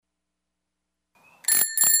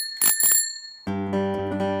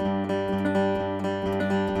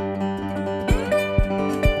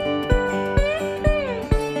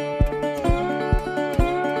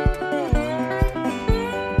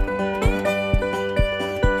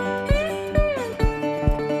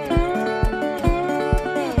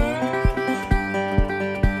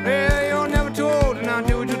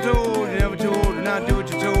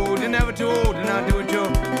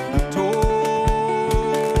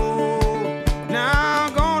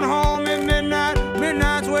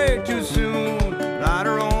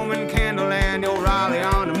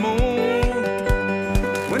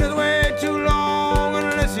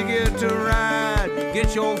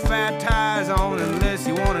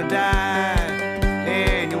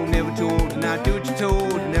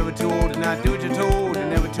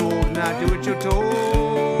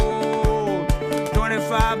told.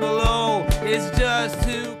 25 below, it's just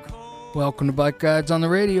too cold. Welcome to Bike Rides on the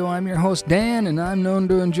Radio. I'm your host, Dan, and I'm known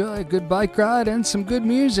to enjoy a good bike ride and some good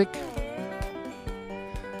music.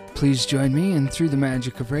 Please join me in Through the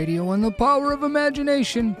Magic of Radio and the Power of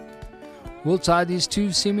Imagination. We'll tie these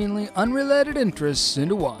two seemingly unrelated interests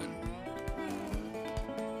into one.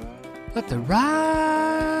 Let the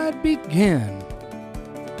ride begin.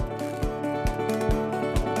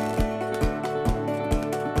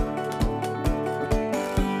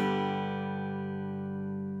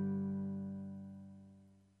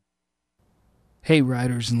 Hey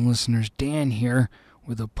riders and listeners, Dan here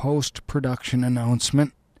with a post-production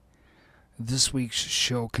announcement. This week's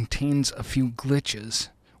show contains a few glitches.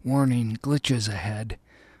 Warning, glitches ahead.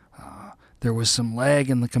 There was some lag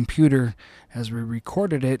in the computer as we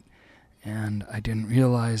recorded it, and I didn't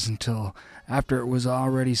realize until after it was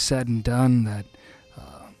already said and done that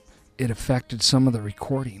it affected some of the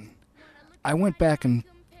recording. I went back and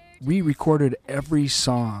re-recorded every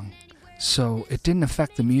song, so it didn't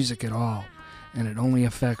affect the music at all, and it only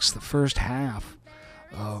affects the first half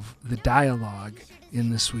of the dialogue in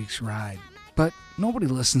this week's ride. But nobody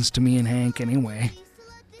listens to me and Hank anyway,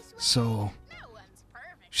 so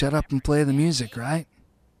shut up and play the music, right?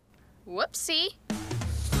 Whoopsie.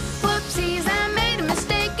 Whoopsies, I made a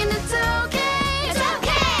mistake and it's okay. It's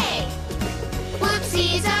okay.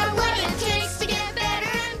 Whoopsies are what it takes to get better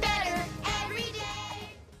and better every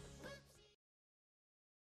day.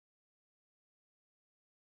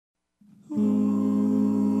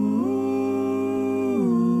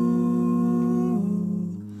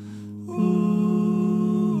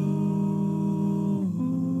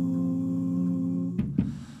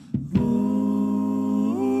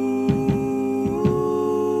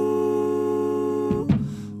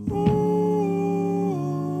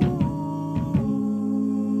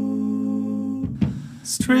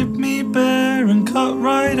 Strip me bare and cut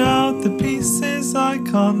right out the pieces I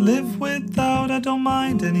can't live without. I don't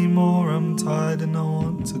mind anymore, I'm tired and I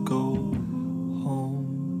want to go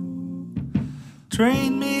home.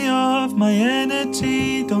 Drain me of my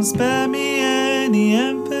energy, don't spare me any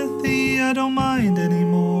empathy. I don't mind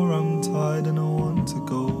anymore, I'm tired and I want to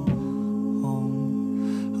go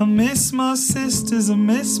home. I miss my sisters, I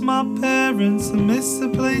miss my parents, I miss the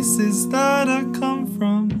places that I come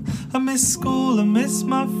from. I miss school, I miss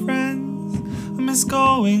my friends, I miss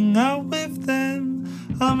going out with them.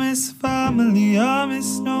 I miss family, I miss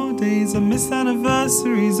snow days, I miss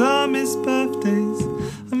anniversaries, I miss birthdays.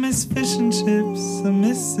 I miss fish and chips, I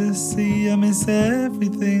miss the sea, I miss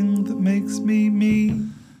everything that makes me me.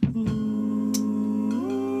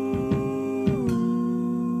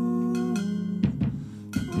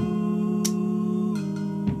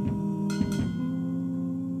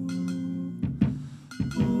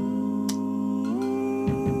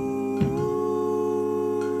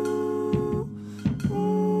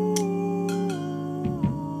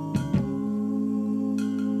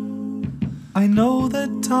 I know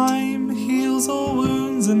that time heals all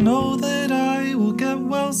wounds. I know that I will get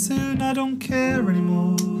well soon. I don't care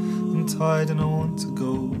anymore. I'm tired and I want to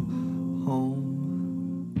go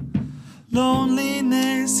home.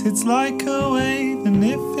 Loneliness hits like a wave, and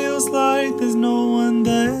it feels like there's no one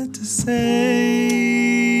there to save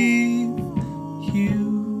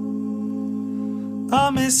you.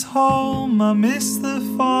 I miss home, I miss the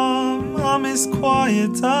farm, I miss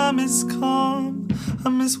quiet, I miss calm. I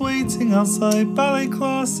miss waiting outside ballet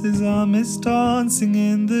classes, I miss dancing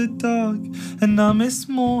in the dark, and I miss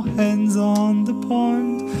more hens on the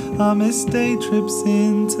pond. I miss day trips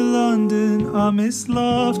into London, I miss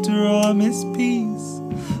laughter, I miss peace,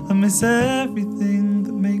 I miss everything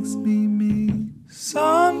that makes me me.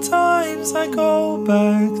 Sometimes I go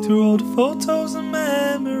back through old photos and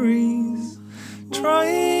memories,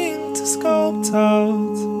 trying to sculpt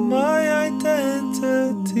out my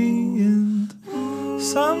identity, and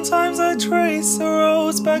sometimes I trace the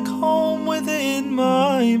roads back home within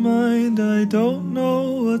my mind. I don't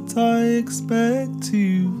know what I expect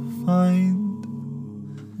to find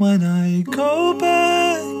when I go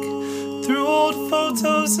back through old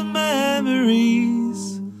photos and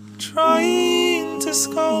memories, trying to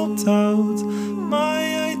sculpt out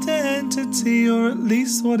my identity, or at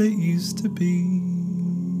least what it used to be.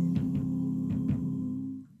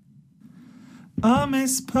 I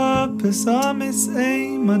miss purpose, I miss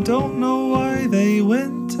aim, I don't know why they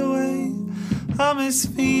went away. I miss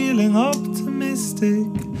feeling optimistic,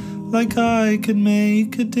 like I could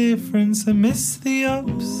make a difference. I miss the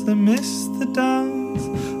ups, I miss the downs,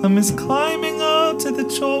 I miss climbing up out to the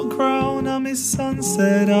chalk ground. I miss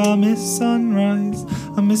sunset, I miss sunrise,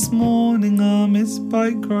 I miss morning, I miss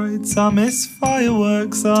bike rides, I miss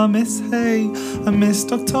fireworks, I miss hay, I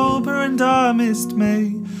missed October and I missed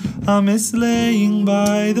May. I miss laying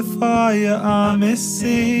by the fire, I miss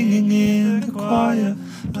singing in the choir,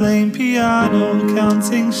 playing piano,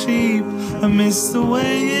 counting sheep. I miss the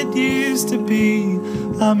way it used to be.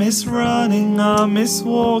 I miss running, I miss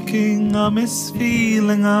walking, I miss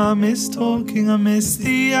feeling, I miss talking, I miss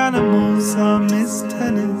the animals, I miss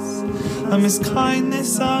tennis, I miss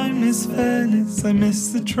kindness, I miss fairness, I miss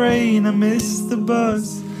the train, I miss the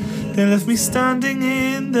bus. They left me standing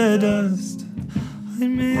in the dust. I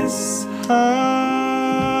miss happy.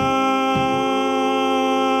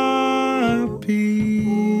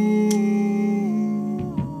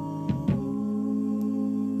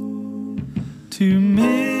 To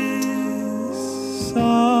miss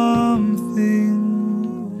something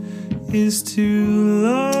is to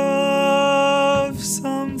love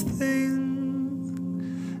something,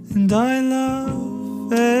 and I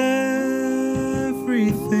love everything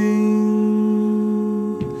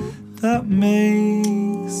that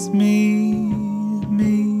makes me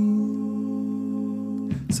me.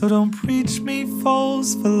 So don't preach me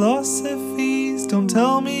false philosophies, don't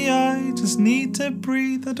tell me I just need to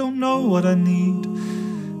breathe. I don't know what I need,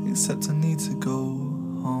 except I need to go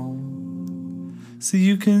home. So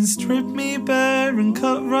you can strip me bare and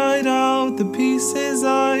cut right out the pieces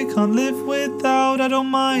I can't live without. I don't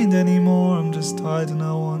mind anymore, I'm just tired and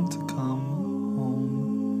I want to come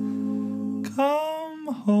home. Come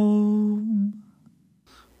home.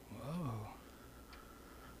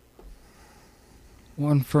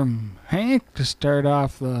 One from Hank to start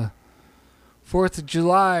off the 4th of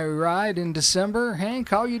July ride in December. Hank,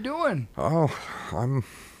 how you doing? Oh, I'm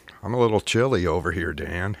a little chilly over here,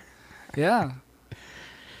 Dan. Yeah.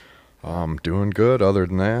 I'm doing good other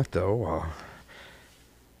than that, though.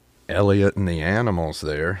 Elliot and the Animals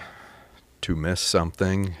there. To miss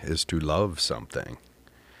something is to love something.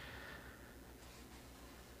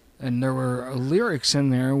 And there were lyrics in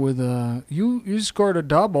there with you scored a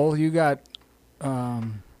double. You got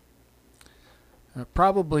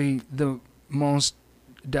probably the most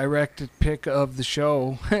directed pick of the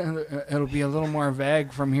show. It'll be a little more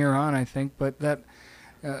vague from here on, I think, but that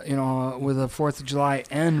with a 4th of July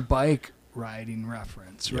and bike riding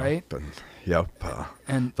reference, right?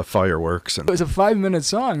 And the fireworks. And it was a 5-minute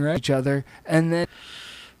song, right? Each other, and then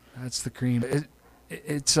that's the cream.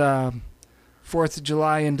 It's 4th of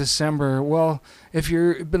July in December. Well, if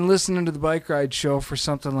you've been listening to the Bike Ride Show for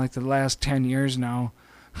something like the last 10 years now,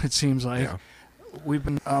 it seems like, we've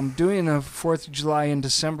been doing a 4th of July in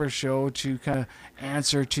December show to kind of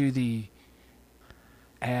answer to the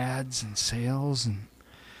ads and sales and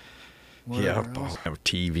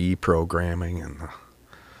TV programming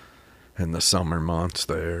in the summer months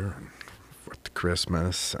there, and with the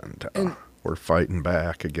Christmas, and we're fighting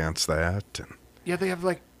back against that. And they have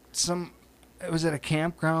like was it a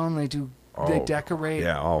campground? They decorate.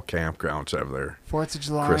 Yeah, all campgrounds have their 4th of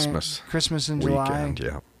July, Christmas in weekend,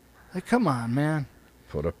 July. Like, come on, man.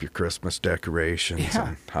 Put up your Christmas decorations.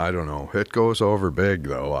 And I don't know. It goes over big,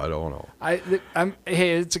 though. I don't know.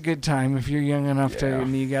 Hey, it's a good time if you're young enough to,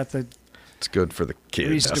 and you got the. It's good for the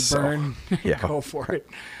kids. To burn. Go for it.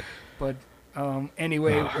 But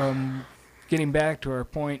anyway, getting back to our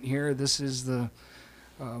point here, this is the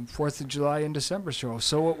 4th of July in December show.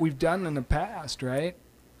 So what we've done in the past, right?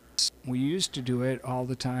 We used to do it all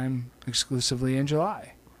the time, exclusively in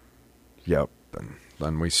July. Yep. And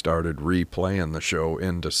then we started replaying the show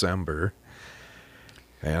in December.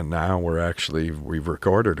 And now we've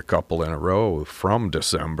recorded a couple in a row from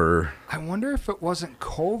December. I wonder if it wasn't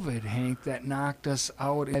COVID, Hank, that knocked us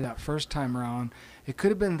out that first time around. It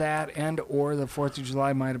could have been that, and or the 4th of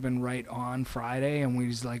July might have been right on Friday, and we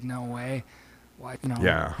was like, no way. Why?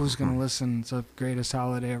 Who's going to listen? It's the greatest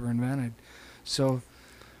holiday ever invented. So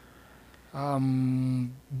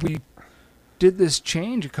we did this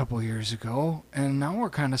change a couple years ago, and now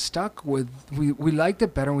we're kind of stuck with, we liked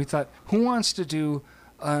it better, and we thought, who wants to do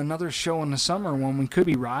another show in the summer when we could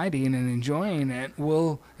be riding and enjoying it?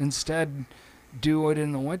 We'll instead do it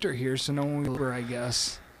in the winter here, so no one will, I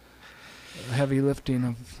guess, heavy lifting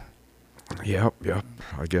of... Yep.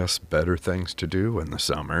 I guess better things to do in the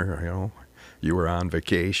summer, You were on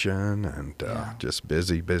vacation and just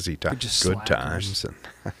busy times, good times. And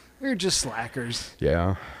we're just slackers.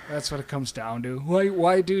 Yeah. That's what it comes down to.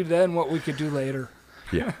 Why do then what we could do later?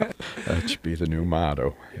 Yeah, that should be the new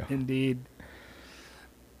motto. Yeah. Indeed.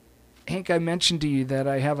 Hank, I mentioned to you that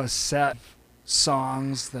I have a set of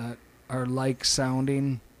songs that are like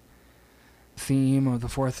sounding theme of the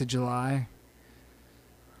 4th of July.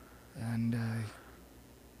 And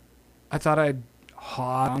I thought I'd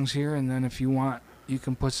haul songs here, and then if you want, you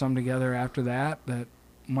can put some together after that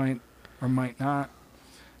might or might not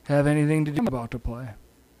have anything to do about to play.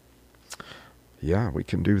 Yeah, we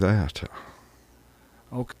can do that.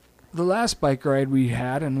 Okay. The last bike ride we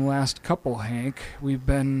had, and the last couple, Hank, we've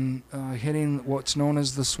been hitting what's known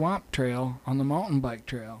as the Swamp Trail on the mountain bike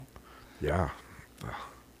trail. Yeah.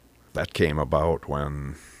 That came about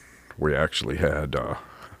when we actually had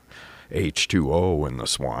H2O in the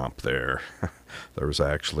swamp there. There was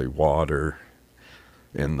actually water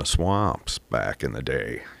in the swamps back in the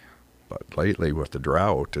day. But lately with the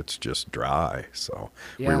drought, it's just dry. So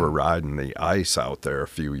we Yeah. were riding the ice out there a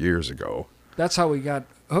few years ago. That's how we got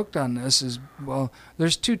hooked on this is, well,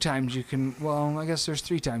 there's 2 times you can, well, I guess there's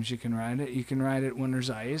 3 times you can ride it. You can ride it when there's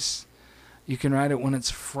ice. You can ride it when it's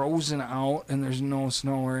frozen out and there's no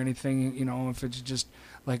snow or anything, you know, if it's just,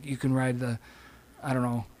 like, you can ride the, I don't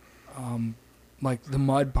know, like the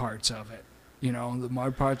mud parts of it, you know, the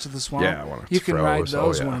mud parts of the swamp. Yeah, when it's you can ride froze.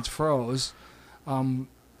 those Oh, yeah. when it's froze,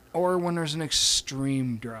 or when there's an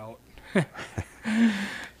extreme drought. That's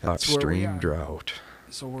where we Extreme are. drought.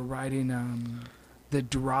 So we're riding the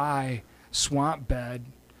dry swamp bed,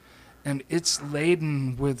 and it's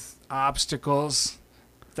laden with obstacles.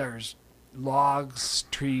 There's logs,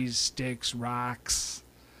 trees, sticks, rocks,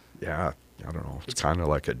 Yeah, I don't know. It's kind of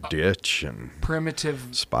like a ditch and primitive.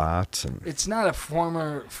 spots and It's not a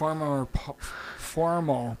formal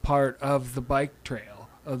part of the bike trail,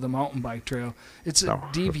 of the mountain bike trail. It's No.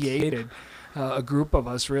 deviated, a group of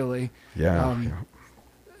us really. yeah.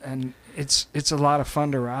 And it's a lot of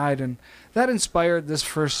fun to ride, and that inspired this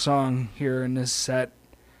first song here in this set.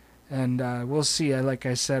 And we'll see. Like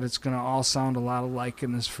I said, it's going to all sound a lot alike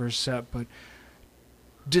in this first set, but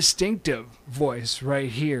distinctive voice right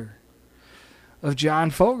here of John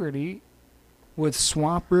Fogerty with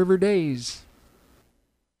Swamp River Days.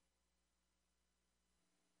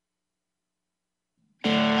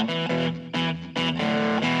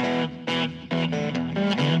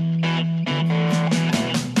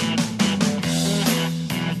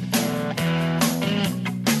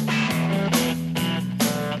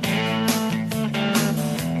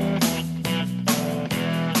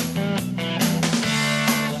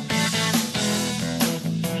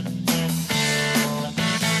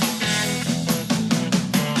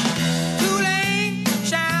 Kool-Aid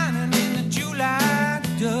shining in the July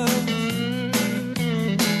dust.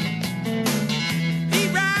 Heat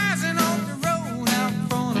rising on the road out in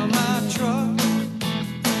front of my truck.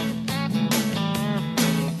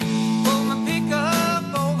 Pull my pickup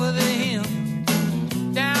over the hill,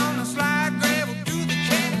 down the slide gravel through the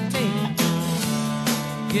cattail.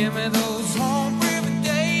 Give me those home river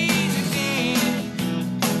days again.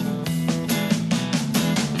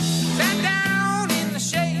 Sat down in the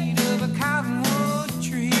shade of a cottonwood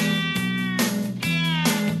tree.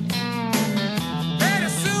 Pretty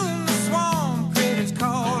soon the swamp critters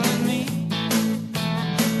calling me.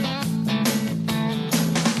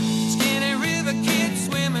 Skinny river kids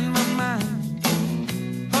swimming my mind.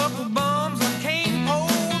 Huckle bums I can't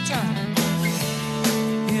hold tight.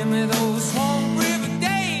 Give me those swamp river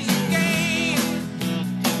days again.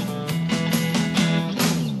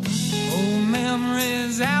 Old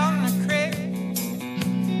memories out in the creek,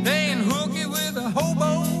 playing hooky with a hobo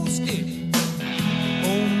stick.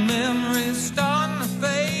 Old memories starting to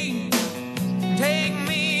fade, take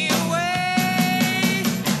me away.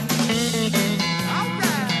 All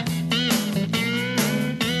right.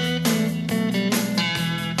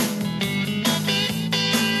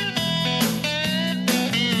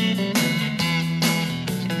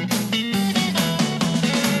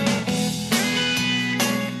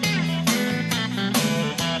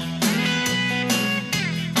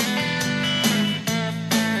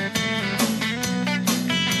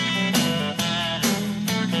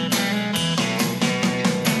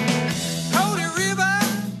 Holy River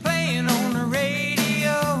playing on the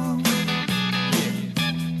radio.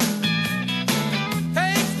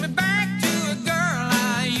 Takes me back to a girl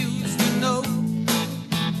I used to know.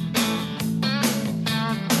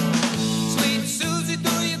 Sweet Susie,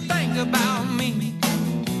 do you think about me?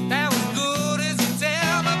 That was good as it's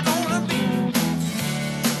ever gonna be.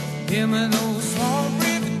 Give me those swamp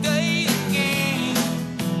river days again.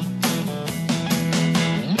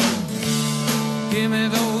 Give me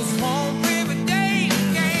those swamp river days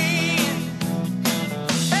again.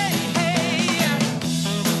 Hey, hey.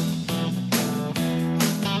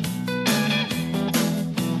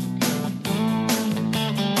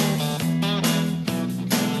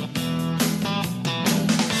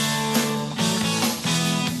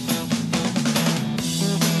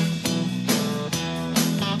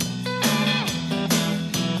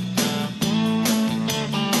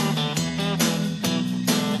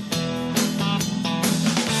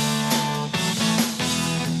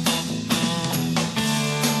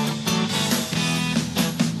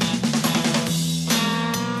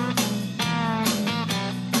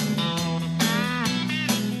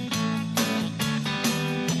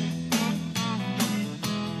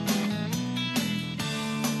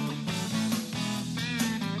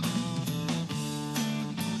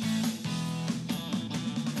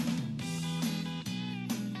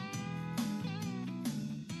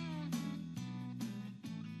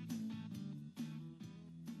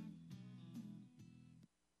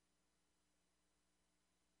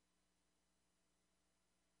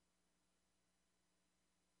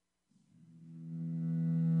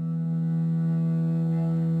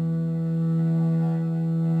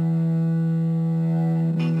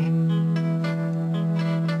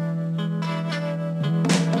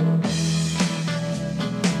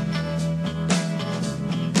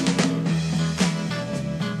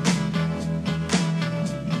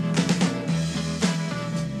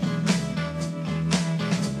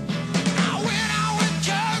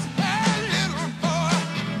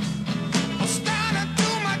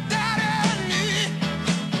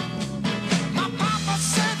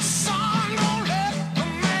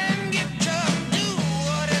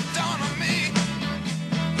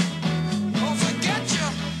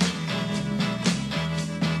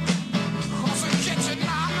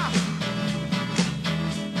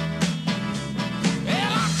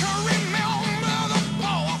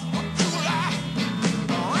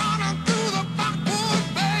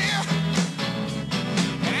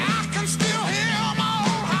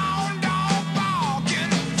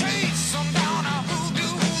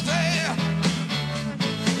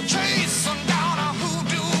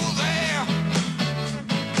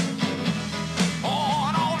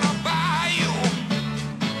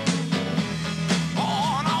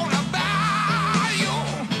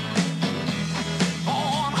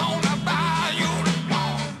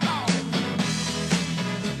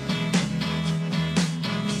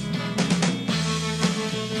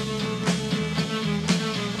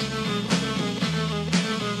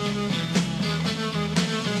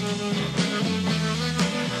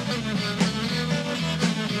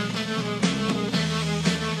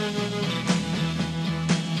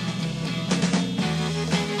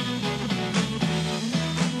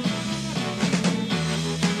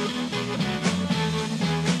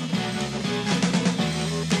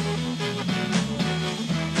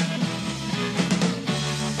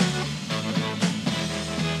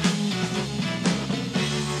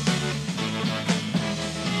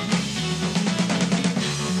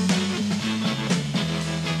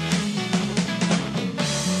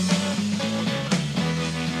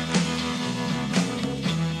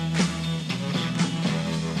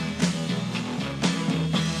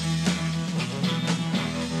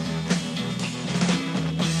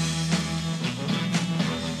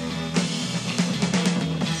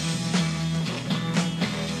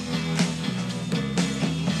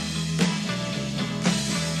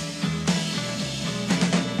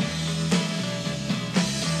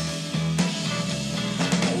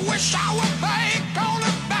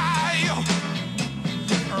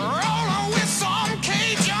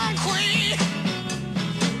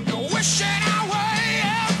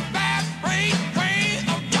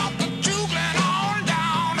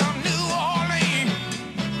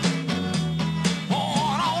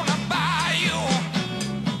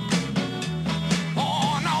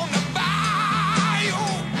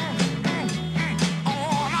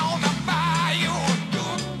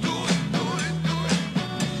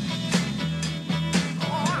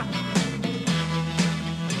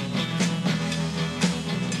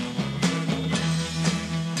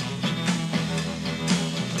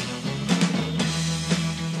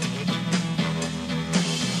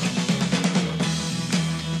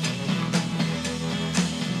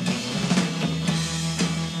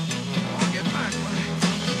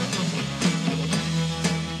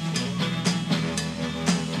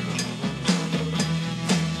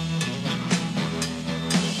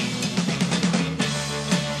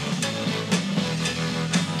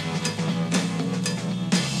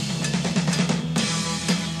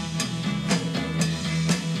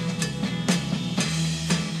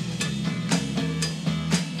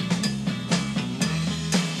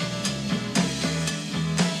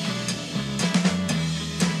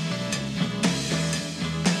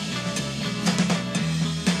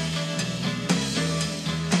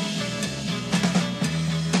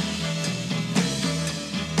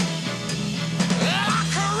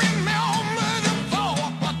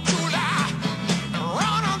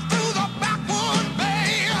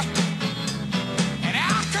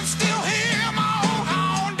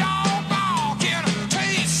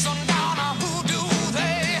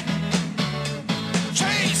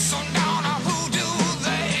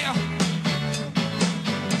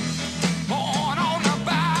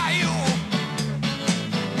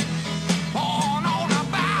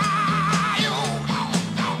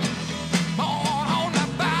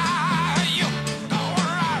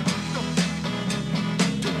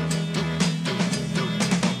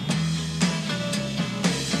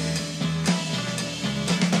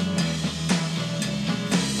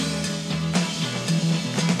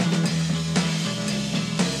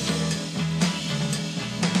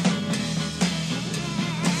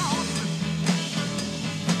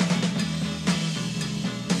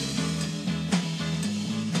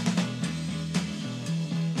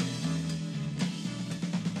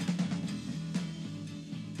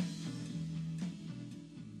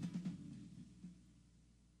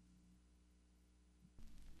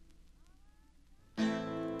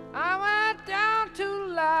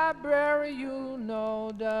 library, you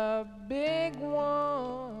know, the big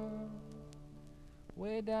one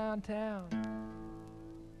way downtown.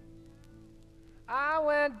 I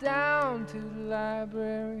went down to the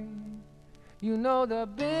library, you know, the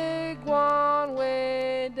big one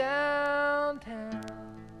way downtown.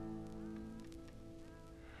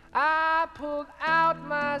 I pulled out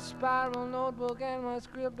my spiral notebook and my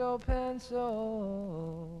scripto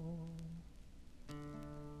pencil.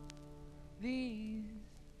 These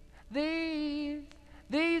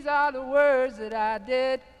are the words that I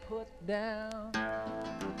did put down.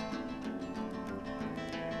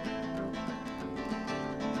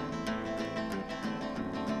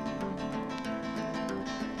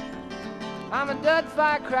 I'm a dead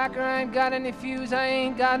firecracker, I ain't got any fuse, I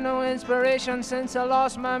ain't got no inspiration since I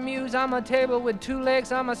lost my muse. I'm a table with 2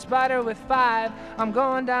 legs, I'm a spider with 5. I'm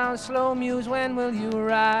going down slow, muse, when will you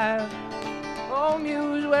arrive? Oh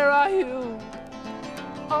muse, where are you?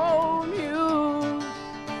 Oh muse,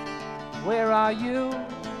 where are you?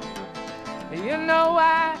 You know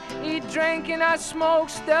I eat, drink, and I smoke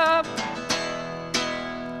stuff.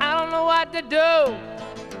 I don't know what to do.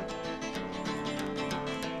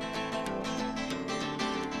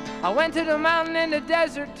 I went to the mountain in the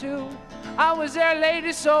desert too. I was there,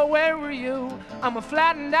 lady, so where were you? I'm a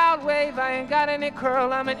flattened out wave, I ain't got any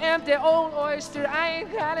curl. I'm an empty old oyster, I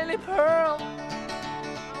ain't got any pearl.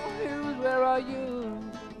 Oh, Muse, where are you?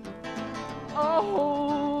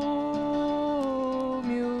 Oh,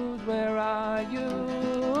 Muse, where are you?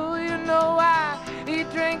 You know I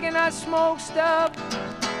eat, drink, and I smoke stuff.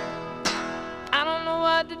 I don't know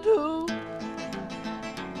what to do.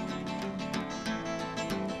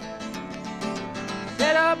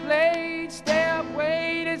 Sit up late, stay up,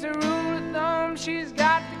 wait, is a rule of thumb, she's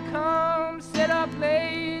got to come. Sit up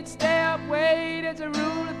late, stay up, wait, it's a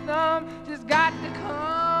rule of thumb, she's got to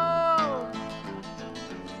come.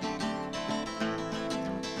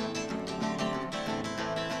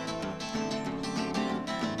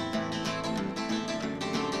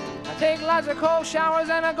 I take lots of cold showers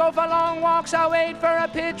and I go for long walks. I wait for a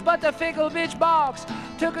pitch, but the fickle bitch balks.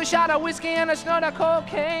 Took a shot of whiskey and a snort of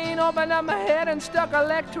cocaine. Opened up my head and stuck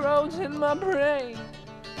electrodes in my brain.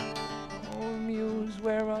 Oh, Muse,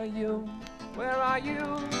 where are you? Where are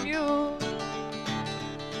you, Muse?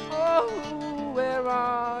 Oh, where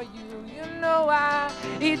are you? You know I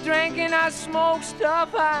eat, drink, and I smoke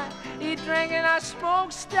stuff. I eat, drink, and I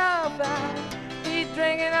smoke stuff. I eat,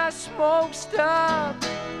 drink, and I smoke stuff.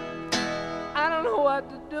 I don't know what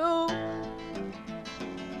to do.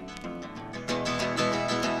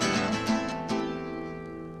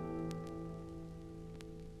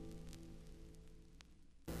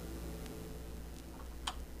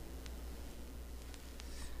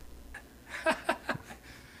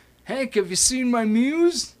 Hank, have you seen my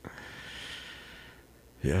muse?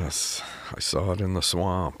 Yes, I saw it in the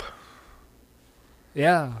swamp.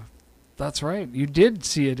 Yeah, that's right. You did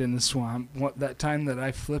see it in the swamp. That time that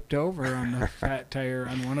I flipped over on the fat tire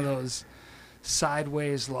on one of those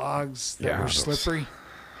sideways logs that were slippery.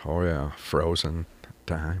 Oh, yeah, frozen at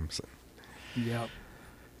times. Yep.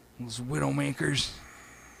 Those Widowmakers.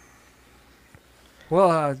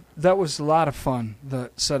 Well, that was a lot of fun, the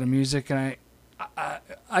set of music, and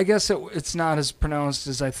I guess it's not as pronounced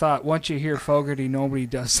as I thought. Once you hear Fogerty, nobody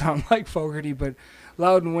does sound like Fogerty, but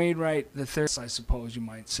Loudon Wainwright the third, I suppose you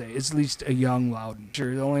might say, is at least a young Loudon.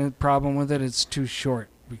 Sure, the only problem with it, it's too short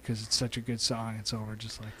because it's such a good song. It's over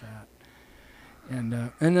just like that. And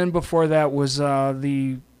then before that was I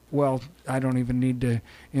don't even need to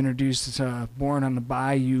introduce Born on the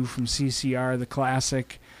Bayou from CCR, the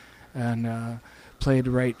classic, and played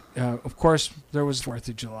right. Of course, there was 4th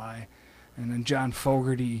of July. And then John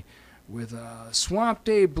Fogerty with Swamp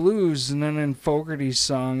Day Blues, and then in Fogerty's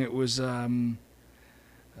song, it was that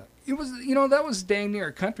was dang near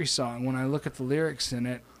a country song when I look at the lyrics in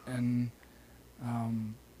it, and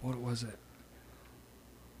what was it?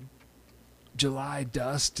 July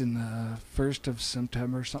Dust in the 1st of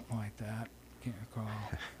September, something like that. Can't recall,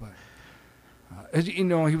 but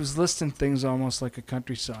he was listing things almost like a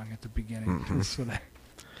country song at the beginning. Mm-hmm. So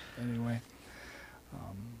anyway.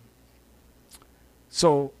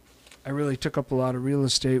 So I really took up a lot of real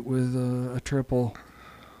estate with a triple.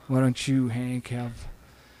 Why don't you, Hank, have...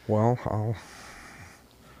 Well,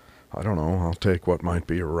 I don't know. I'll take what might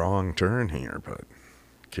be a wrong turn here, but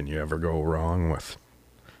can you ever go wrong with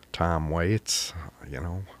Tom Waits?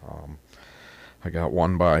 I got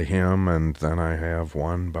one by him, and then I have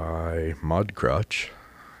one by Mudcrutch.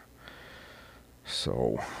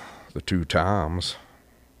 So the two Toms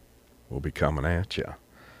will be coming at you.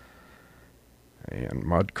 And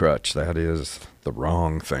Mudcrutch, that is The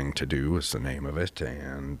Wrong Thing to Do is the name of it,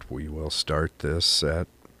 and we will start this set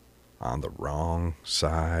on the wrong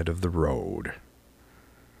side of the road.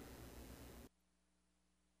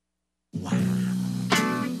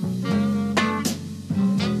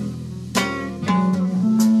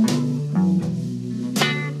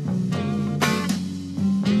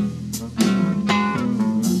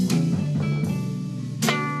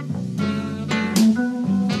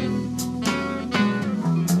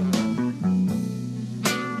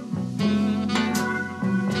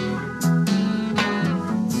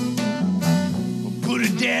 Put a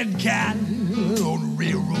dead cat on the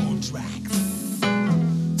railroad tracks.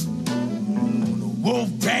 The wolf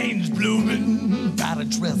pain's blooming by the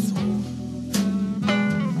trestle.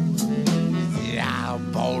 The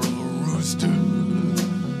eyeball of a rooster,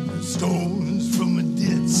 stones from a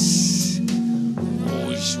ditch.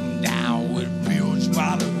 Wash 'em down with bilge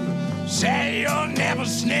water. Say you'll never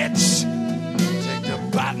snitch. Take the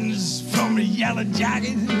buttons from a yellow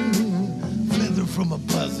jacket, feather from a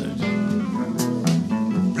buzzard.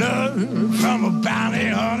 Blood from a bounty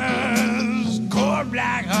hunter's cold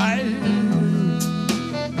black heart.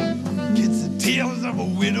 Gets the tears of a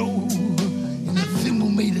widow in a thimble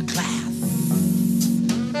made of glass.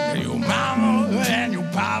 And your mama and your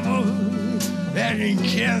papa, they can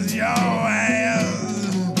kiss your ass.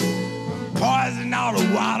 Poison all the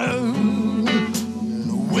water in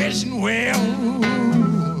the wishing well.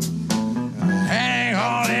 Hang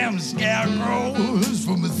all them scarecrows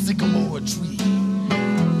from a sycamore tree.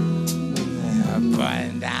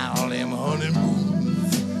 Burn down all them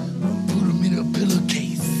honeymoons, put them in a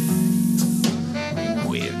pillowcase.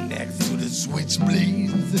 Wait next to the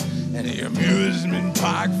switchblades and the amusement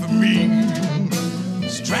park for me.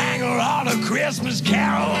 Strangle all the Christmas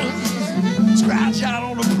carols, scratch out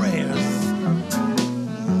all the prayers.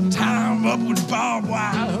 Tie them up with barbed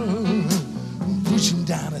wire, push them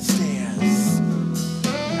down the stairs.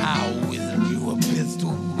 I'll whistle you a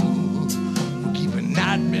pistol, keeping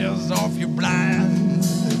nightmares off your blinds.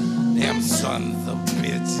 Them sons of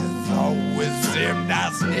bitches always seem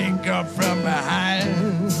to sneak up from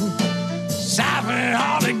behind. Siphon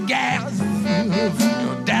all the gas from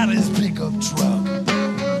your daddy's pickup truck.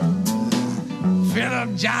 Fill up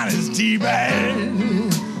Johnny's tea bag.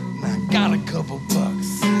 I got a couple bucks.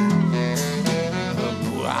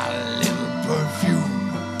 Pour out a little perfume.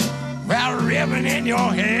 Wrap a ribbon in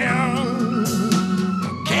your hair.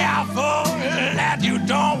 Careful that you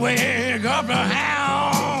don't wake up the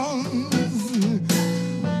hounds.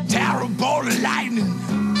 Tear a bolt of lightning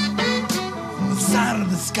from the side of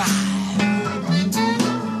the sky.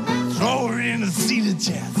 Throw it in a cedar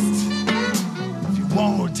chest. If you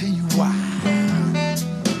want, I'll tell you why.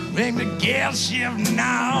 Ring the gear shift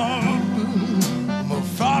now. I'm a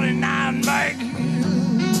 49 Mike.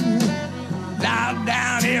 Lie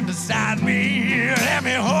down here beside me. Let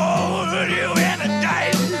me hold you in the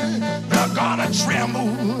day. You're gonna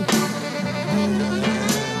tremble.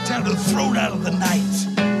 Tear the throat out of the night.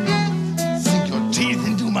 Sink your teeth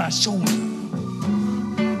into my shoulder.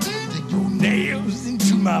 Dig your nails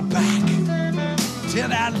into my back. Tell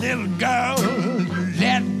that little girl you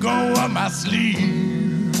let go of my sleeve.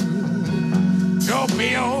 You'll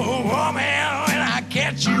be a woman when I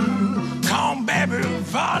catch you. Come, baby,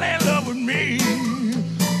 fall in love with me.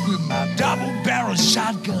 With my double-barrel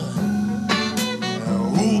shotgun, a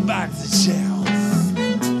whole box of shells.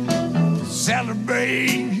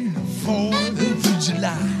 Celebrate 4th of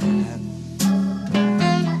July.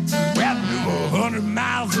 Well, do 100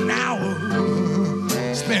 miles an hour,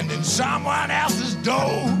 spending someone else's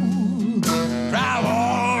dough. Drive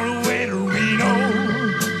all the way to Reno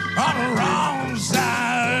on the wrong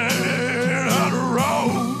side of the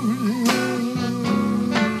road.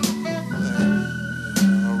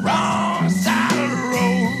 Wrong side of the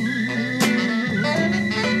road.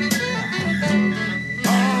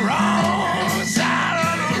 On the wrong side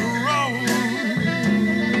of the road.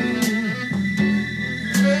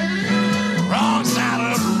 Wrong side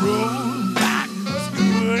of the road. Back,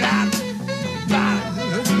 good out, back,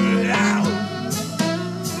 good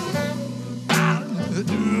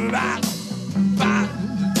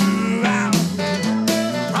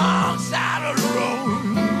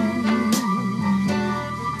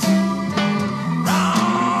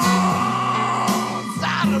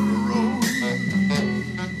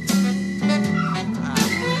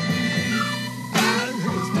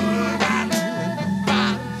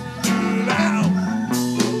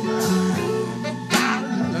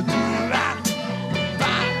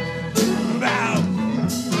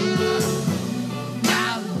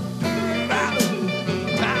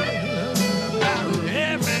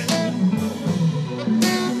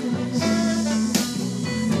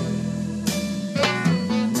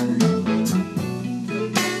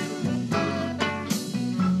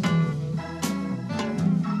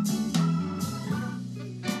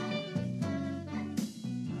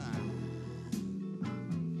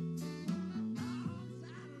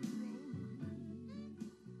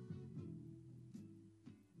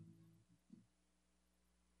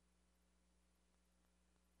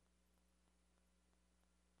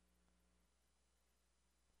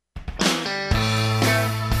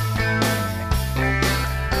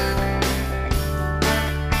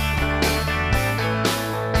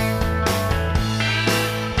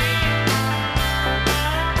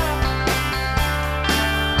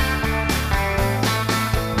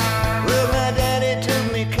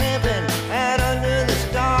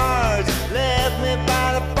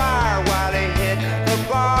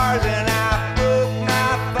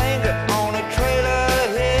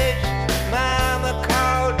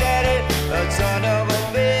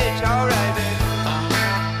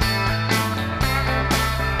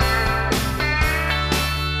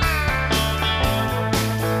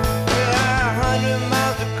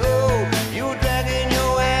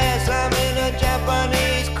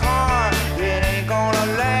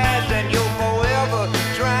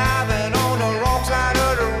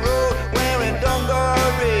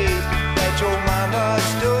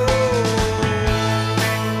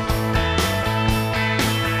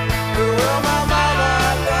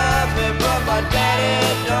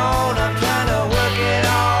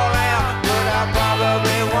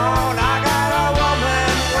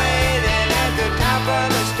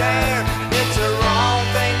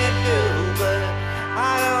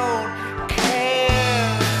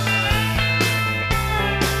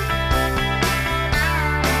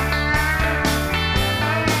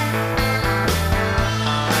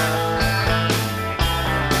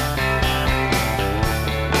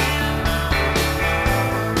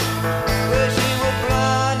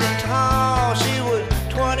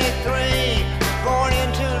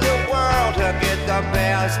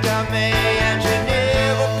best of me, and she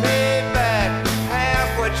never paid back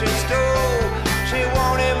half what she stole. She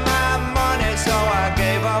wanted my money, so I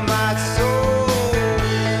gave her my soul.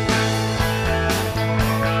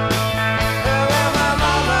 Well, my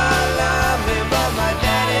mama loved me, but my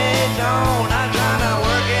daddy don't. I'm trying to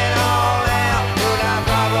work it all out, but I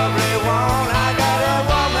probably won't. I got a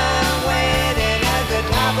woman waiting at the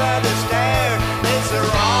top of the stairs. It's the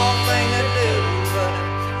wrong thing to do, but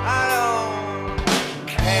I don't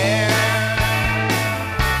care.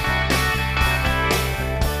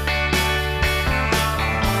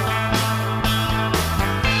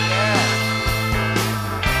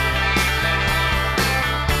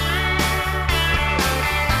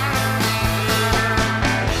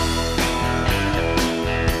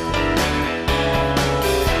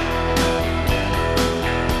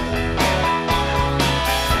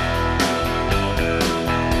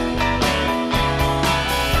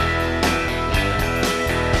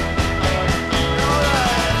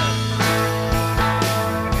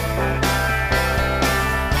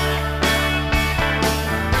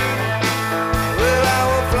 Well, I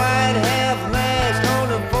was flying half-mast on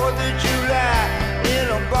the 4th of July in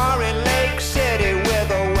a bar in Lake City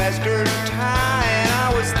with a western tie. And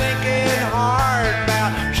I was thinking hard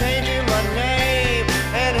about changing my name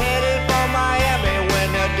and headed for Miami when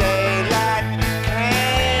the daylight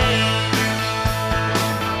came.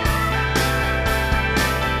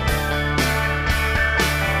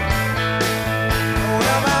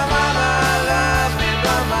 Well, my mama loves me,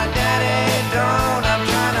 but my daddy don't. I'm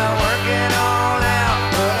trying to work it all out,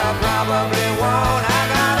 but I probably won't. I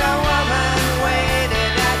got a woman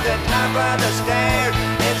waiting at the top of the stairs.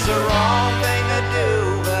 It's the wrong thing to do,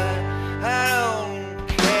 but I don't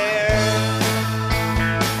care.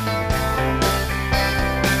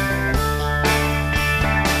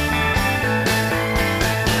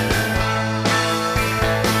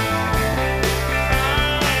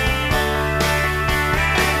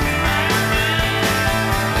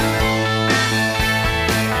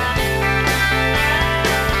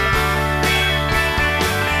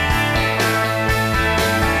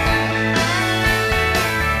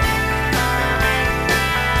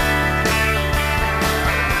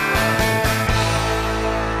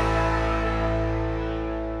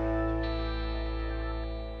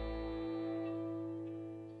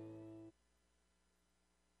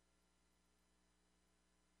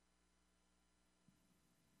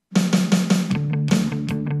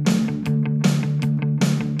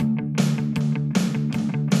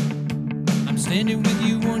 I'm standing with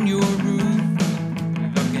you on your roof,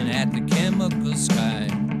 looking at the chemical sky.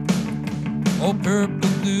 Oh, purple,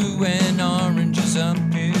 blue, and oranges, some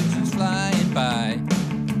pigeons flying by.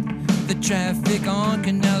 The traffic on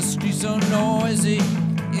Canal Street so noisy,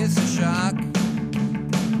 it's a shock.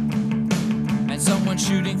 And someone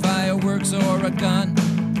shooting fireworks or a gun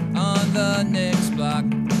on the next block.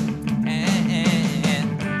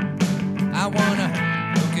 And I wanna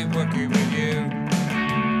wookie with you.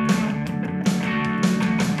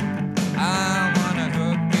 I wanna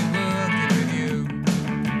hooky with you.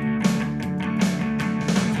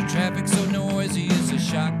 The traffic so noisy it's a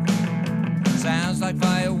shock. Sounds like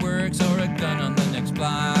fireworks or a gun on the next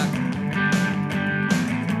block.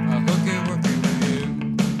 A hooky with you.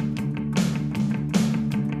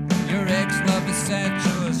 Your ex-lover said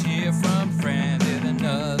yours here from friend and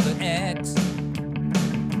another ex.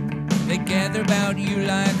 They gather about you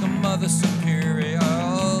like a mother superior.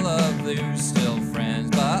 All of you still friends,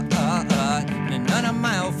 but none of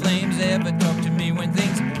my old flames ever talk to me when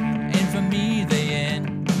things end for me. They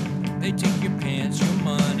end. They take your pants, your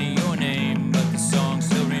money, your name, but the songs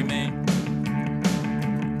still remain.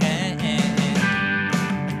 And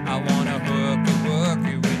I wanna hooky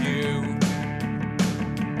with you.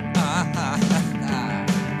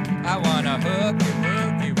 I wanna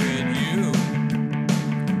hooky with you.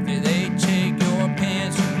 They take your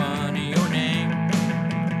pants, your money, your name,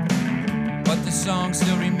 but the song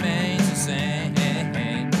still remains the same.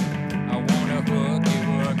 I wanna hooky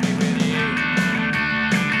with you.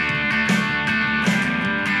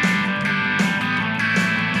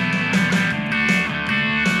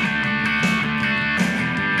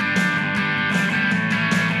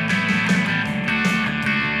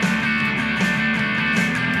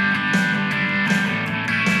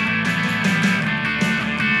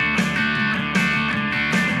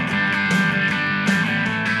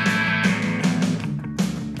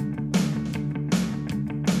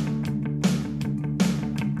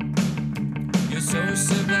 So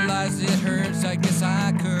civilized it hurts, I guess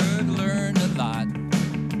I could learn a lot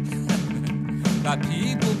about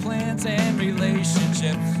people, plans, and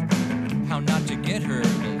relationships, how not to get hurt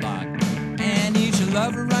a lot. And each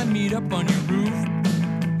lover I meet up on your roof.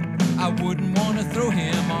 I wouldn't want to throw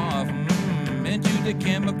him off into the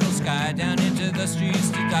chemical sky, down into the streets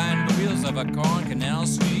to die on the wheels of a car on Canal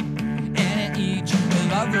Street. And each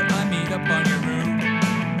lover I meet up on your roof,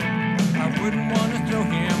 I wouldn't want to throw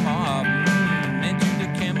him off into the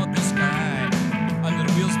chemical sky, under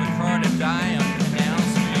the wheels of a car to die on Canal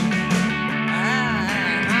Street.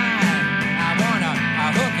 I wanna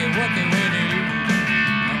hooky wooky with you.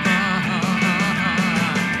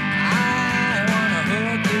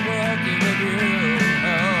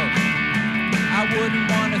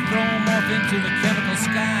 Wouldn't want to throw him off into the chemical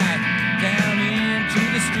sky, down into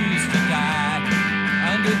the streets to die,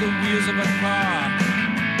 under the wheels of a car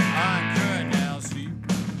on Canal Street.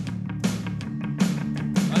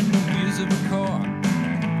 Under the wheels of a car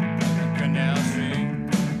on Canal Street.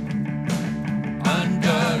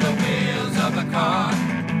 Under the wheels of a car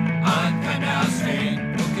on Canal Street.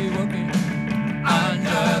 Wookie wookie.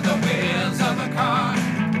 Under the wheels of a car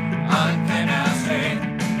on Canal Street.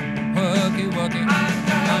 Wookie wookie.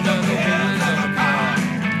 Under the wheels of a car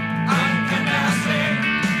on Canal Street.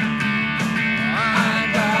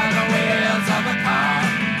 Under the wheels of a car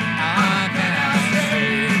on Canal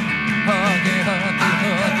Street. Wookie wookie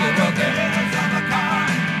wookie wookie. Wheels of a car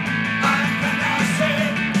on Canal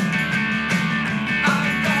Street.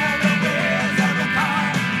 Under the wheels of a car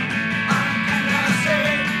on Canal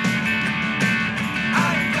Street. Under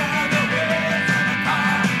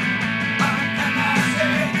the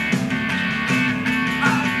wheels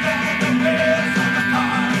of a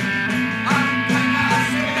car on Canal Street.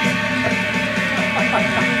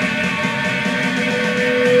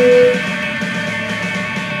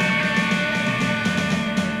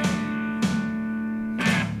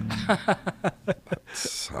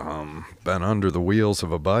 It's been under the wheels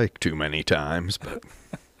of a bike too many times, but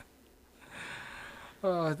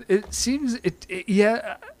It seems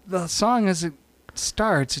yeah. The song as it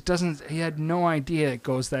starts, it doesn't. He had no idea it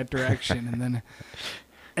goes that direction, and then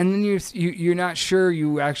you're not sure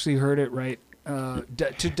you actually heard it right.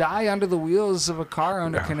 To die under the wheels of a car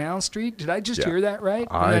on a Canal Street. Did I just hear that right?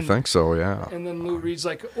 I think so. Yeah. And then Lou Reed's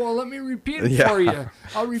like, "Well, let me repeat it Yeah. for you.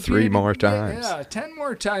 I'll repeat 3 it more again. times. Yeah, 10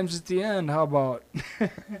 more times at the end. How about?"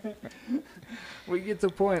 We get the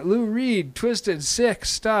point. Lou Reed, Twisted, sick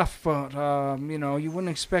stuff, but you wouldn't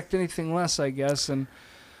expect anything less, I guess. And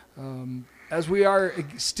as we are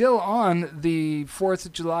still on the 4th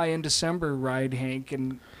of July in December ride, Hank,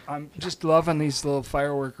 and I'm just loving these little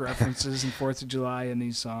firework references and 4th of July in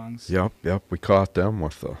these songs. Yep. We caught them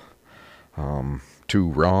with the 2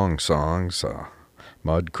 wrong songs.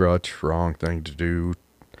 Mud Crutch, Wrong Thing to Do,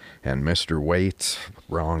 and Mr. Waits,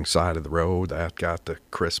 Wrong Side of the Road. That got the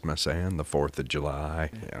Christmas and the 4th of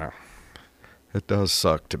July. Yeah. It does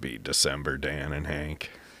suck to be December, Dan and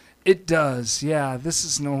Hank. It does, yeah. This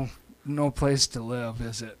is no place to live,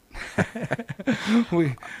 is it?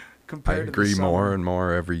 I agree more and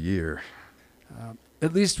more every year.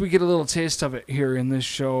 At least we get a little taste of it here in this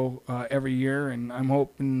show every year, and I'm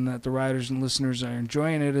hoping that the riders and listeners are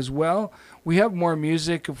enjoying it as well. We have more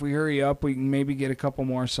music. If we hurry up, we can maybe get a couple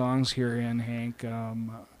more songs here in, Hank.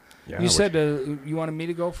 You said you wanted me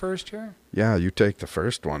to go first here? Yeah, you take the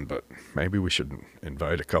first one, but maybe we should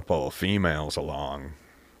invite a couple of females along.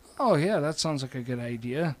 Oh, yeah, that sounds like a good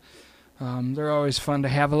idea. They're always fun to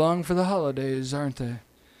have along for the holidays, aren't they?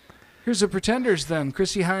 Here's the Pretenders, then.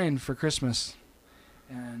 Chrissie Hynde for Christmas.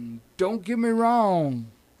 And Don't Get Me Wrong.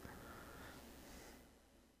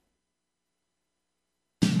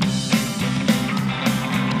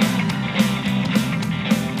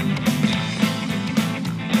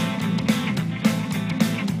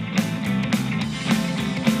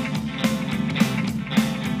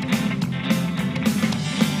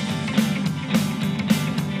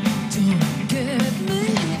 Don't get me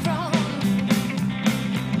wrong.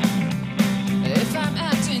 If I'm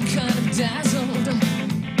acting kind of dazzled,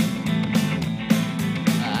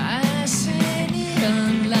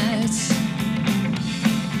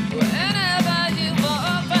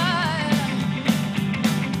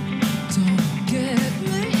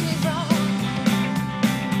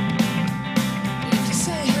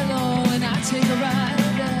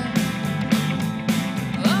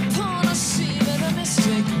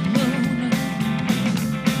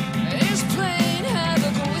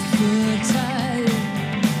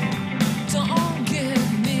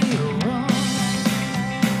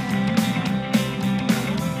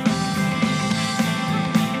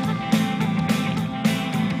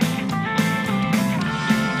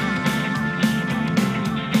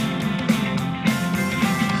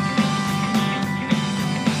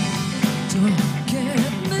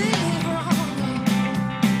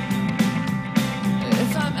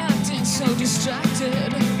 so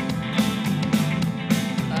distracted.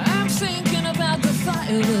 I'm thinking about the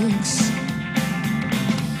fireworks.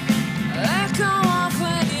 Echo off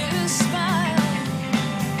when you smile.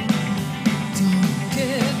 Don't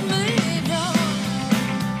get me wrong.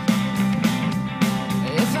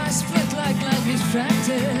 If I split like light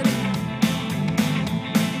refracted,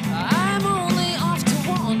 I'm only off to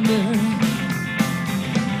wander.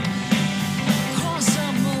 Cross a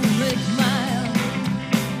moonlit mile.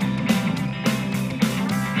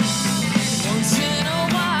 Once in a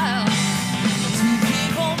while, two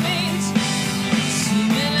people meet,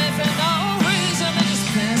 seemingly for no reason. They just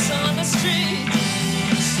pass on the street,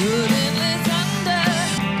 suddenly thunder.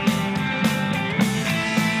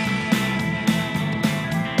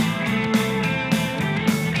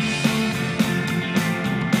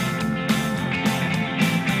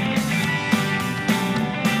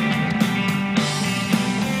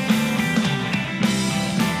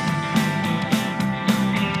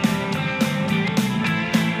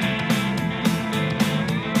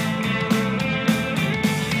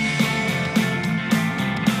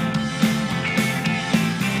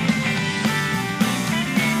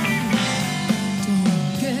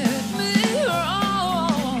 Don't get me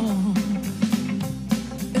wrong.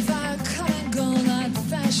 If I come and go like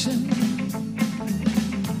fashion,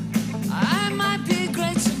 I might be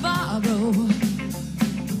great tomorrow,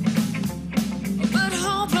 but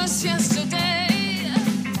hopeless yesterday.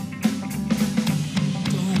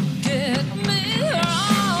 Don't get me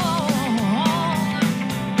wrong.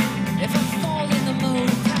 If I fall in the mode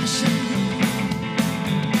of passion,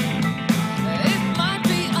 it might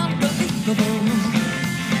be unbelievable.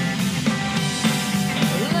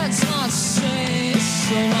 Let's not say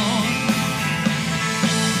so long.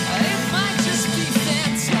 It might just be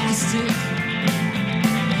fantastic.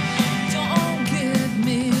 Don't get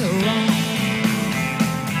me wrong.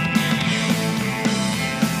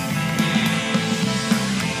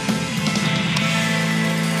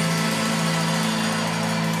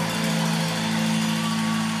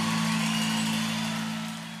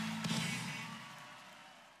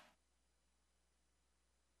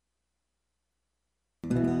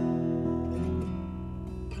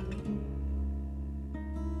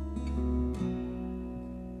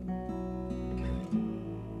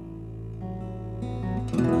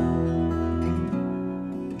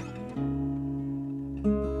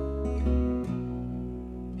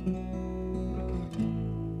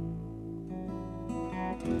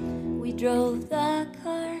 We drove the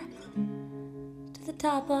car to the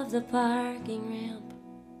top of the parking ramp.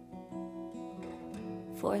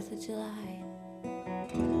 4th of July.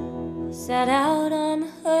 Sat out on the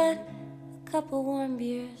hood, a couple warm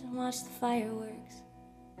beers, and watched the fireworks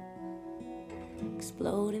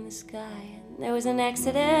explode in the sky. And there was an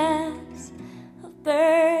exodus of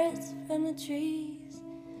birds from the trees,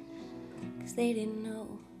 'cause they didn't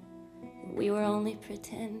know we were only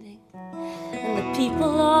pretending. And the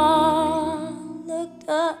people all looked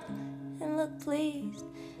up and looked pleased,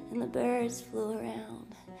 and the birds flew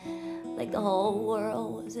around like the whole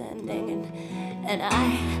world was ending. And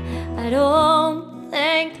I don't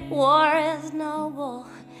think war is noble,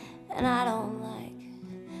 and I don't like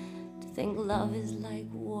to think love is like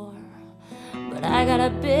war. But I got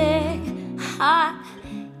a big, hot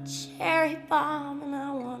cherry bomb, and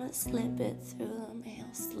I wanna slip it through the mail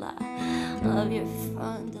slot of your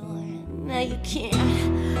front door. Now you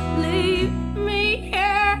can't leave me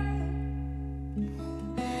here.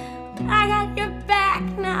 I got your back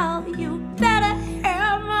now, you better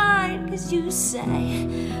have mine, 'cause you say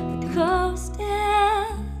the coast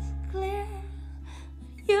is clear.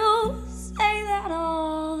 You say that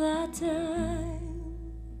all the time.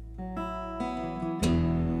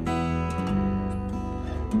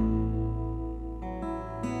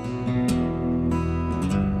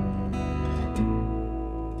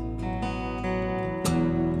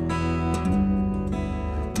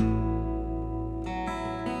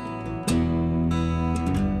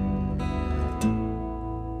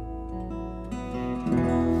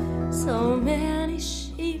 So many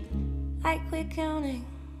sheep, I quit counting,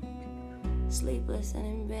 sleepless and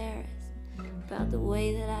embarrassed about the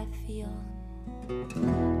way that I feel.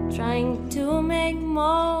 Trying to make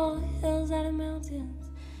molehills out of mountains,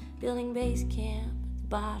 building base camp at the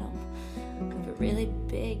bottom of a really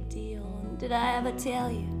big deal. And did I ever tell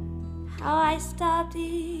you how I stopped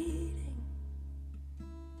eating?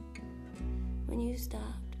 When you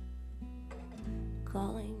stopped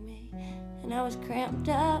calling me, and I was cramped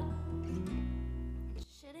up,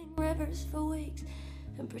 shitting rivers for weeks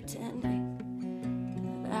and pretending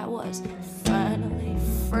that I was finally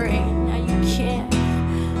free. Now you can't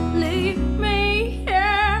leave me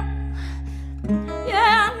here.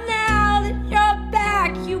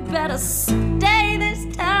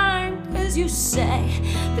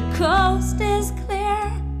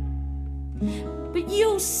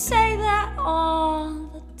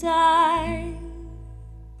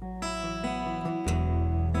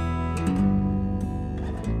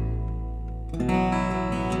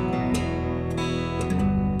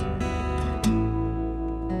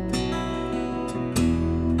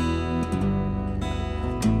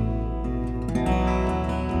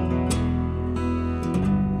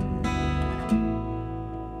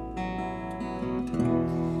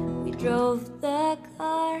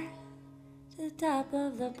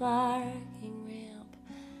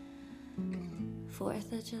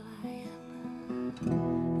 4th of July.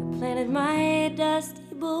 I planted my dusty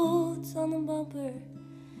boots on the bumper,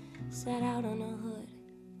 sat out on a hood,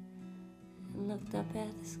 and looked up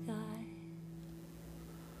at the sky.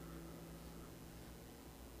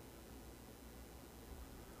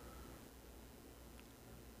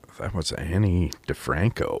 That was Annie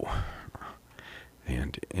DeFranco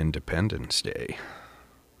and Independence Day.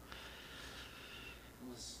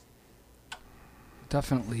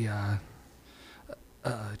 Definitely a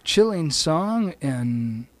chilling song,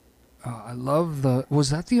 and I love the... Was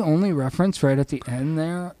that the only reference right at the end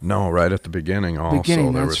there? No, right at the beginning also.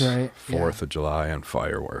 Beginning, there that's was right. 4th of July and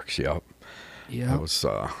fireworks, yep. Yeah. That was,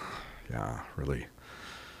 really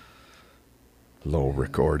low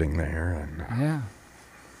recording there. And Yeah.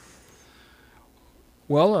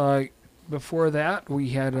 Well, before that, we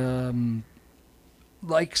had,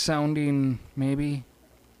 like-sounding, maybe,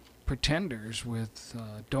 Pretenders with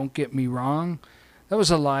Don't Get Me Wrong. That was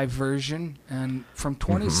a live version, and from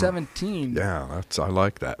 2017. Yeah, I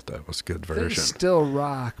like that. That was a good They version. still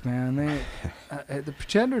rock, man. The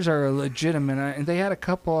Pretenders are legitimate, and they had a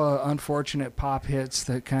couple of unfortunate pop hits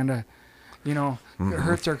that kind of,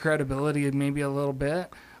 hurt their credibility maybe a little bit,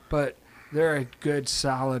 but they're a good,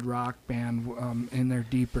 solid rock band in their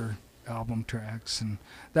deeper album tracks, and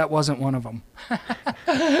that wasn't one of them.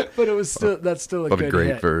 But it was still that's still a but good a great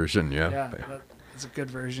hit. version, yeah. Yeah, it's a good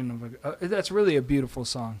version of that's really a beautiful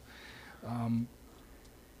song.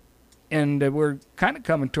 And we're kind of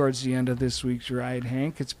coming towards the end of this week's ride,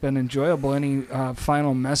 Hank. It's been enjoyable. Any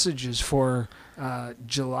final messages for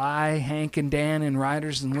July, Hank and Dan and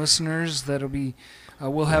riders and listeners? That'll be,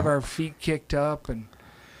 we'll have our feet kicked up and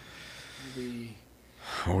be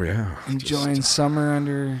enjoying summer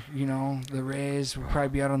under, the rays. We'll probably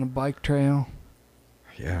be out on the bike trail.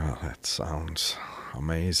 Yeah, that sounds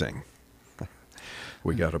amazing.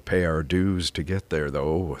 We got to pay our dues to get there,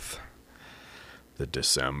 though, with the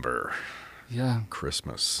December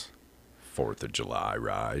Christmas 4th of July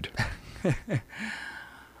ride.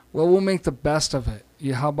 Well, we'll make the best of it.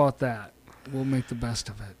 Yeah, how about that? We'll make the best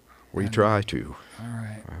of it. We try to. All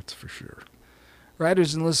right. That's for sure.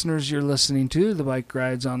 Riders and listeners, you're listening to the Bike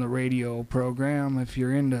Rides on the Radio program. If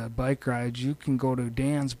you're into bike rides, you can go to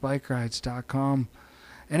dansbikerides.com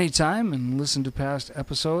anytime and listen to past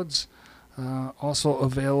episodes. Also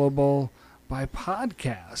available by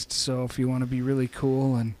podcast. So if you want to be really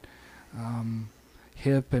cool and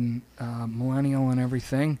hip and millennial and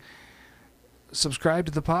everything, subscribe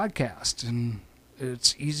to the podcast. And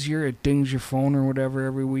it's easier. It dings your phone or whatever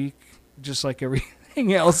every week, just like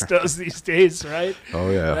everything else does these days, right? Oh,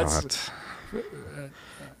 yeah. That's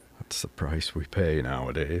the price we pay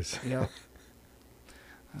nowadays. Yeah.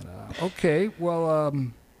 Okay. Well,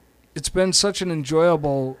 it's been such an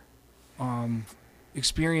enjoyable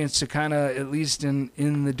experience to kind of, at least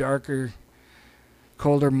in the darker,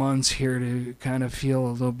 colder months here, to kind of feel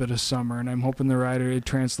a little bit of summer. And I'm hoping it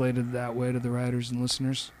translated that way to the riders and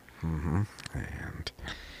listeners. Mm-hmm. And,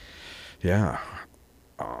 yeah.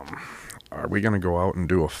 Are we going to go out and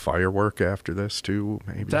do a firework after this, too?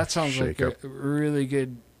 Maybe that sounds like a really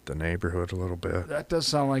good... The neighborhood a little bit. That does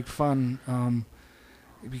sound like fun,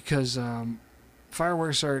 because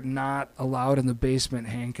fireworks are not allowed in the basement,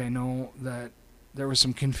 Hank. I know that there was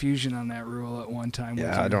some confusion on that rule at one time.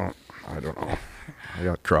 Yeah, I don't know. I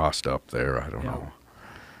got crossed up there. I don't know.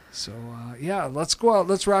 So, let's go out.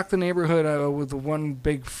 Let's rock the neighborhood with the one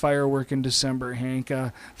big firework in December, Hank.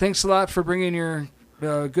 Thanks a lot for bringing your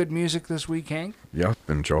good music this week, Hank. Yep,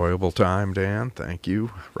 enjoyable time, Dan. Thank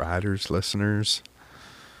you, riders, listeners.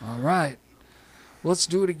 All right. Let's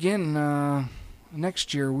do it again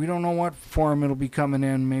next year. We don't know what form it'll be coming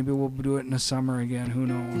in. Maybe we'll do it in the summer again. Who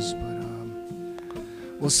knows? But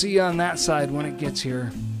we'll see you on that side when it gets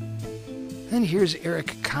here. And here's Eric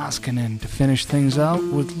Koskinen to finish things out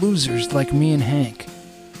with Losers Like Me and Hank.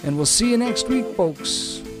 And we'll see you next week,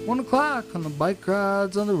 folks. 1 o'clock on the Bike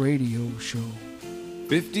Rides on the Radio show.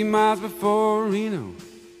 50 miles before Reno,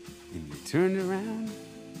 and you turned around.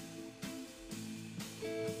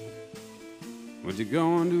 What you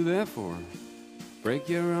gonna do that for? Break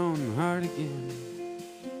your own heart again.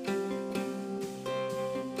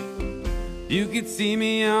 You could see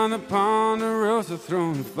me on the Ponderosa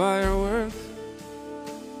throwing fireworks.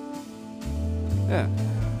 Yeah,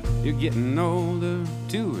 you're getting older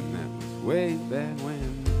too, and that was way back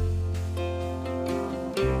when.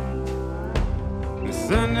 The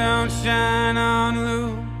sun don't shine on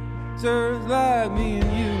losers like me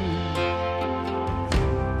and you.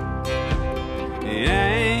 And I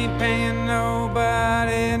ain't paying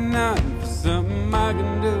nobody nothing for something I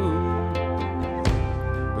can do.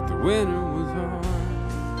 But the winter was hard.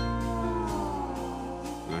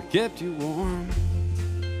 I kept you warm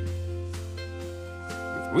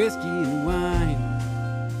with whiskey and wine.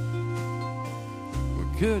 What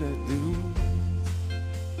could I do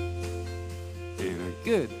in a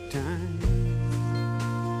good time?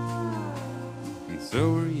 And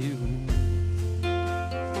so are you.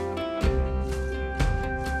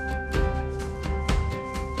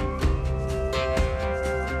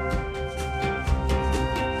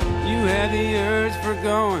 You had the urge for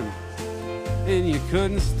going, and you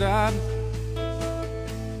couldn't stop.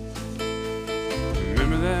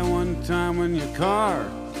 Remember that one time when your car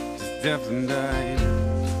just definitely died?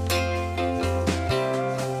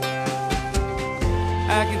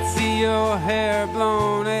 I could see your hair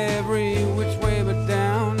blown every which way but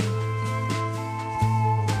down.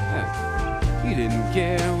 You didn't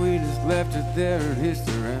care, we just left it there and hitched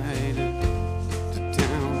a ride to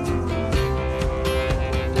town.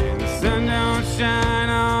 And the sun don't shine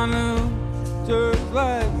on losers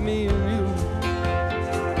like me and you.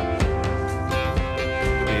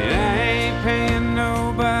 And I ain't paying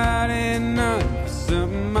nobody none for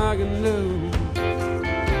something I can do.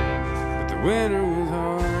 But the winter was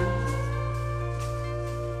hard.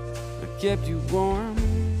 I kept you warm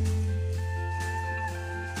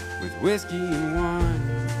with whiskey and wine.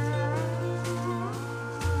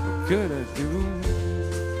 What could I do?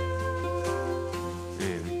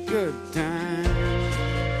 And a good time.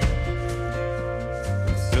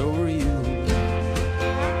 And so are you.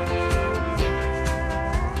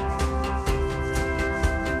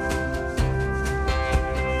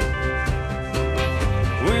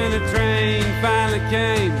 When the train finally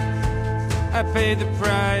came, I paid the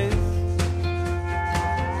price.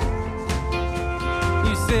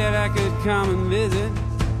 You said I could come and visit,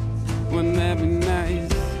 wouldn't that be nice?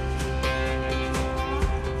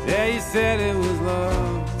 Yeah, you said it was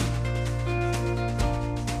love.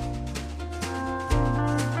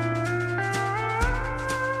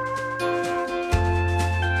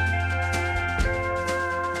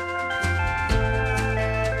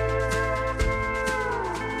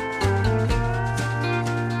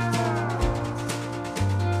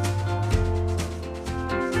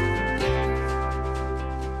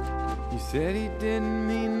 You said he didn't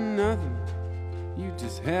mean nothing, you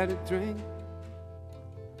just had a drink.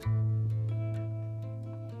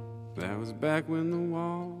 That was back when the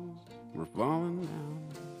walls were falling down.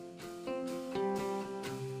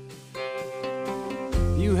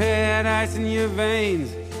 You had ice in your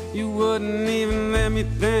veins, you wouldn't even let me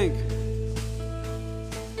think.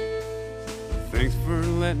 Thanks for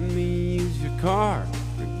letting me use your car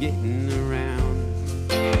for getting around.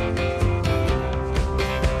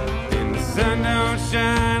 And the sun don't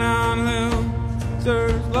shine on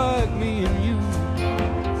losers like me and you.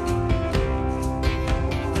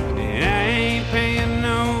 And I ain't paying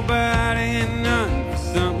nobody none for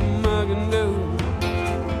something I can do.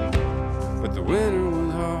 But the winter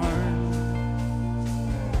was hard.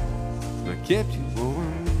 I kept you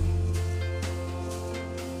warm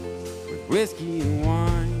with whiskey and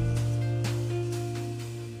wine.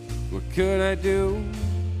 What could I do?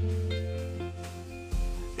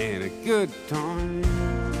 And a good time.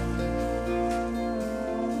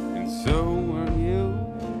 And so are you.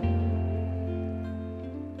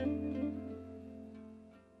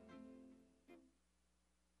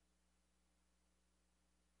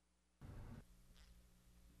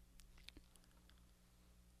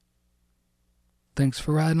 Thanks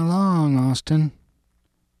for riding along, Austin.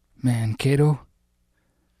 Mankato.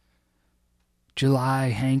 July,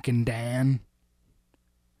 Hank and Dan.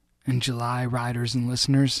 And July riders and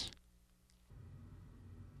listeners.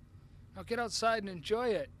 Now get outside and enjoy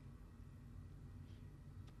it.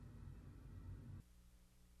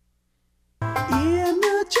 In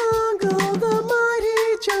the jungle,